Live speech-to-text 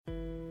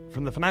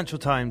From the Financial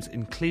Times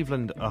in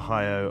Cleveland,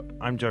 Ohio,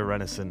 I'm Joe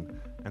Rennison,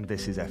 and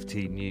this is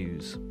FT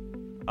News.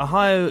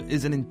 Ohio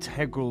is an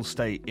integral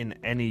state in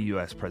any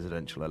US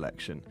presidential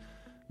election.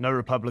 No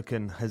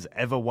Republican has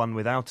ever won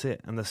without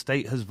it, and the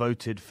state has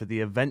voted for the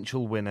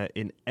eventual winner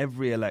in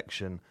every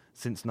election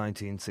since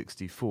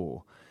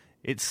 1964.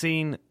 It's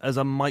seen as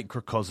a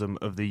microcosm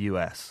of the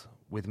US,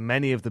 with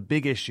many of the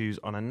big issues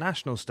on a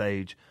national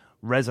stage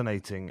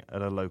resonating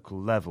at a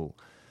local level.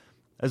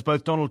 As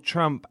both Donald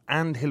Trump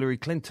and Hillary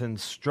Clinton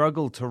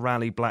struggled to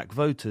rally black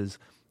voters,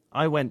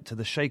 I went to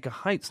the Shaker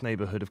Heights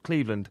neighborhood of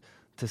Cleveland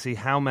to see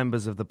how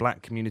members of the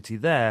black community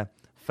there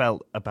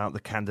felt about the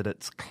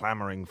candidates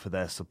clamoring for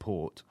their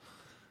support.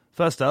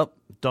 First up,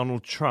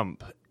 Donald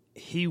Trump.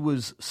 He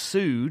was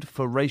sued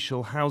for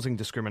racial housing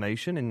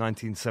discrimination in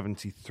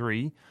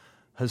 1973,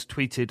 has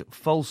tweeted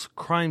false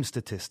crime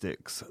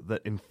statistics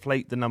that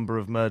inflate the number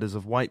of murders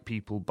of white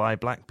people by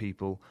black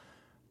people,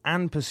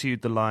 and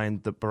pursued the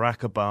line that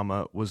Barack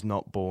Obama was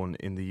not born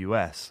in the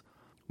US.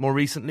 More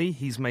recently,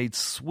 he's made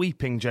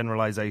sweeping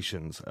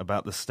generalizations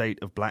about the state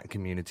of black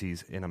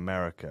communities in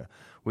America,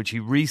 which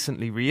he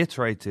recently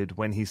reiterated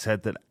when he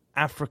said that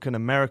African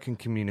American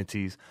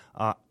communities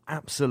are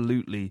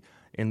absolutely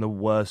in the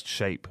worst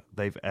shape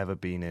they've ever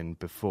been in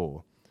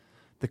before.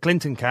 The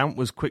Clinton camp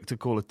was quick to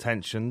call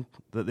attention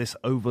that this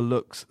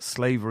overlooks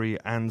slavery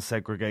and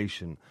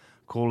segregation,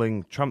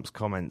 calling Trump's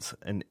comments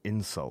an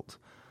insult.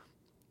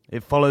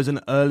 It follows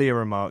an earlier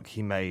remark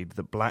he made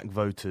that black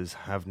voters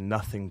have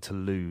nothing to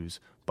lose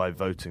by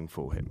voting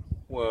for him.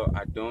 Well,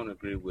 I don't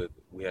agree with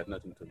we have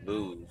nothing to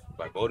lose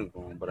by voting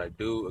for him, but I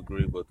do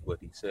agree with what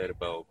he said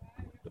about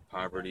the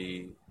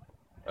poverty,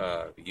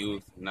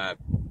 youth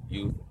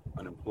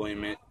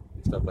unemployment,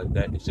 and stuff like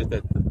that. It's just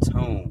that the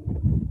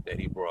tone that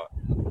he brought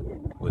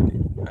with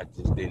it, I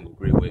just didn't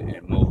agree with,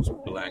 and most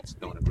blacks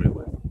don't agree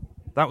with.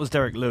 That was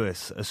Derek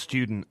Lewis, a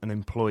student and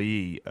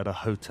employee at a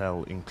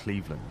hotel in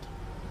Cleveland.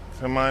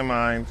 To my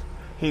mind,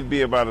 he'd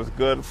be about as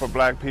good for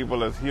black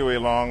people as Huey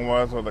Long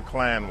was or the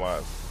Klan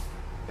was.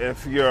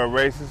 If you're a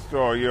racist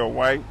or you're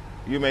white,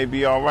 you may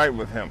be all right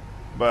with him,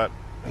 but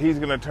he's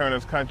going to turn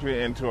this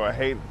country into a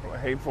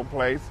hateful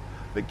place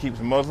that keeps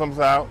Muslims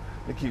out,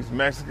 that keeps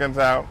Mexicans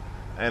out,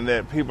 and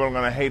that people are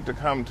going to hate to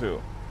come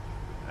to.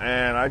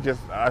 And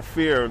I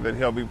fear that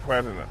he'll be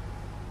president.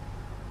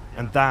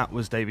 And that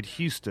was David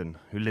Houston,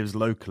 who lives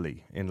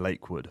locally in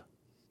Lakewood.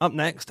 Up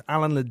next,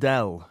 Alan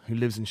Liddell, who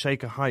lives in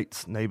Shaker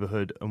Heights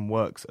neighborhood and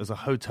works as a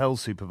hotel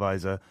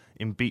supervisor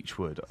in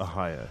Beechwood,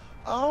 Ohio.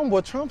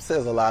 Well, Trump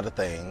says a lot of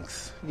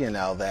things,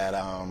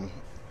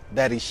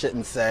 that he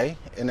shouldn't say.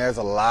 And there's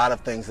a lot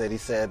of things that he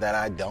said that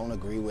I don't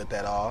agree with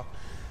at all,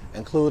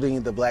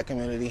 including the black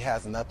community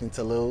has nothing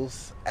to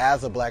lose.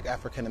 As a black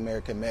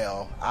African-American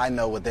male, I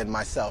know within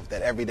myself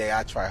that every day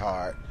I try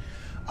hard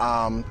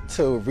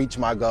to reach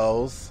my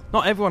goals.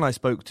 Not everyone I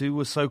spoke to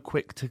was so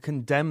quick to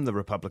condemn the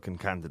Republican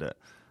candidate.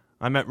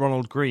 I met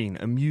Ronald Green,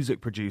 a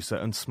music producer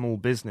and small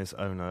business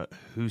owner,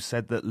 who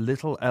said that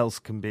little else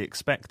can be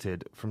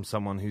expected from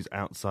someone who's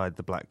outside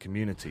the black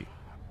community.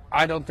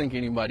 I don't think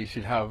anybody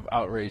should have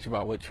outrage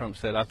about what Trump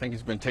said. I think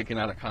it's been taken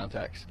out of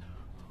context.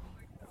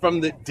 From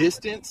the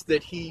distance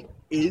that he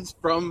is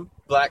from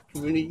black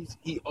communities,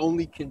 he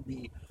only can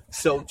be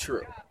so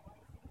true.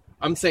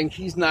 I'm saying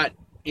he's not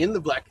in the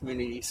black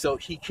community, so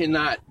he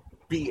cannot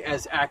be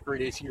as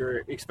accurate as you're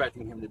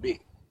expecting him to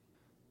be.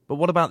 But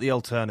what about the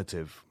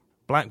alternative?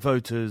 Black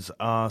voters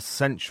are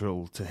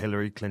central to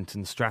Hillary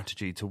Clinton's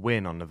strategy to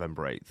win on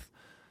November 8th.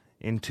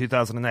 In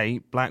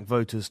 2008, black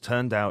voters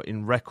turned out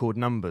in record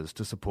numbers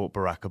to support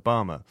Barack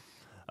Obama,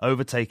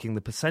 overtaking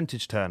the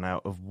percentage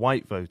turnout of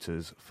white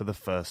voters for the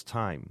first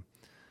time.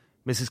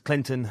 Mrs.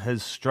 Clinton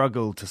has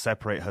struggled to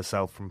separate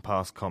herself from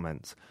past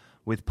comments,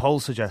 with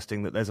polls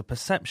suggesting that there's a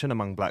perception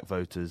among black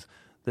voters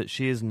that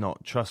she is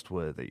not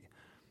trustworthy.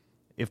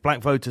 If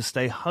black voters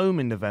stay home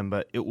in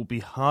November, it will be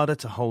harder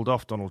to hold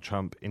off Donald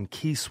Trump in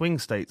key swing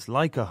states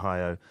like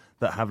Ohio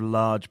that have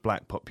large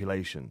black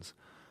populations.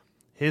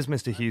 Here's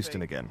Mr.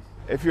 Houston again.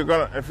 If you're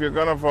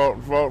gonna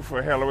vote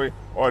for Hillary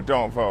or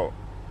don't vote.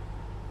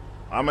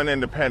 I'm an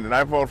independent.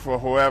 I vote for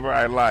whoever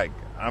I like.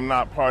 I'm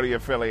not party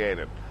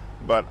affiliated,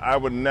 but I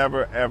would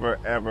never, ever,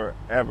 ever,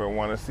 ever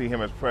want to see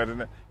him as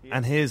president.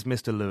 And here's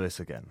Mr.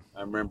 Lewis again.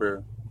 I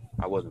remember,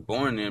 I wasn't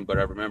born then, but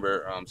I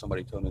remember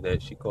somebody told me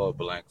that she called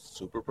blacks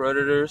super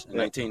predators in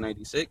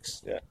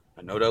 1996. Yeah.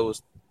 I know that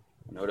was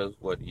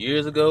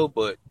years ago,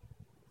 but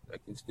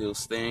that can still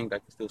sting.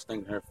 That can still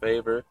sting in her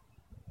favor.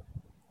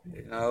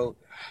 You know,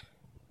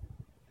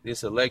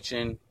 this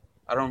election,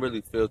 I don't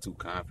really feel too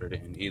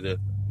confident in either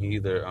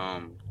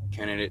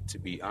candidate, to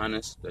be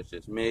honest. That's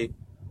just me.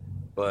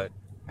 But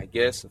I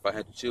guess if I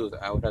had to choose,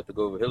 I would have to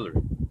go with Hillary.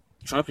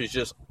 Trump is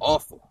just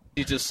awful.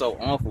 He's just so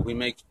awful. He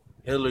makes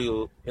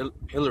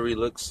Hillary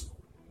looks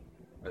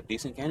a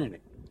decent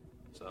candidate.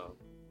 So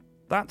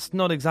that's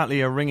not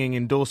exactly a ringing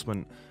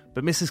endorsement,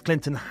 but Mrs.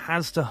 Clinton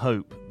has to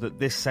hope that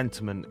this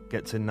sentiment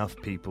gets enough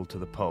people to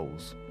the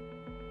polls.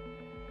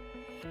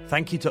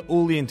 Thank you to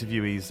all the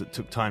interviewees that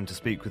took time to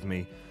speak with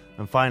me,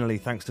 And finally,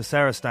 thanks to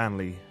Sarah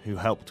Stanley, who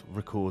helped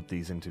record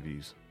these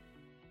interviews.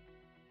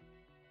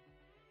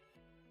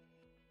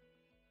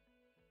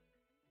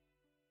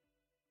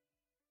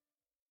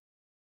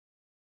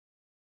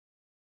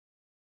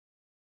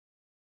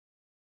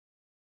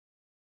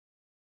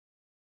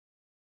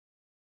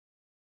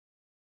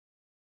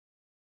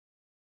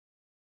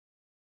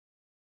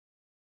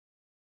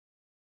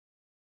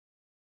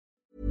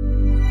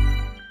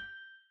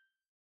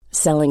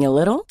 Selling a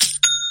little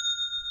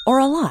or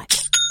a lot?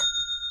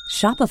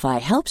 Shopify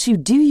helps you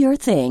do your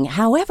thing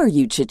however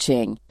you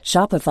cha-ching.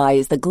 Shopify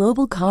is the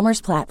global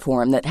commerce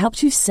platform that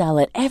helps you sell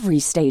at every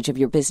stage of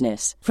your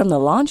business. From the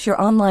launch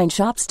your online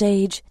shop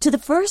stage to the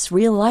first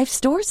real-life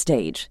store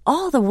stage,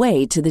 all the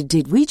way to the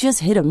did we just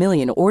hit a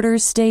million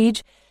orders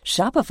stage.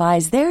 Shopify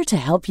is there to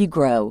help you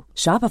grow.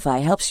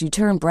 Shopify helps you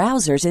turn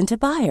browsers into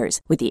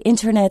buyers with the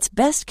internet's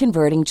best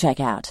converting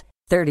checkout.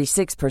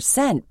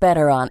 36%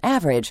 better on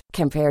average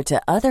compared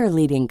to other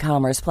leading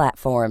commerce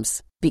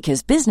platforms.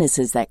 Because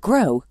businesses that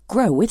grow,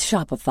 grow with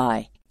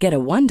Shopify. Get a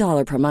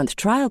 $1 per month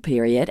trial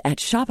period at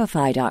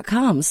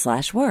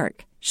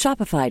shopify.com/work.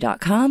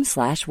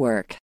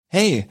 Shopify.com/work.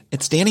 Hey,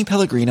 it's Danny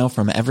Pellegrino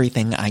from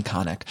Everything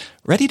Iconic.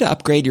 Ready to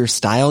upgrade your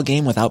style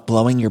game without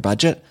blowing your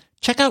budget?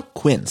 Check out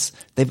Quince.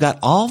 They've got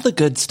all the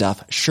good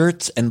stuff,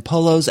 shirts and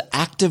polos,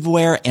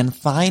 activewear, and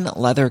fine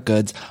leather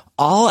goods,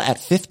 all at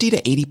 50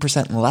 to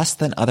 80% less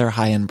than other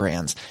high-end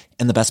brands.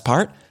 And the best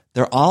part?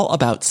 They're all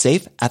about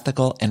safe,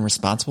 ethical, and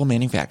responsible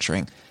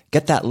manufacturing.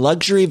 Get that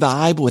luxury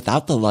vibe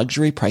without the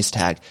luxury price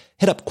tag.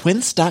 Hit up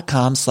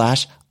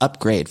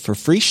quince.com/upgrade for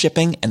free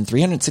shipping and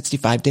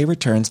 365-day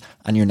returns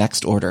on your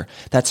next order.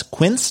 That's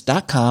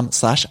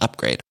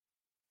quince.com/upgrade.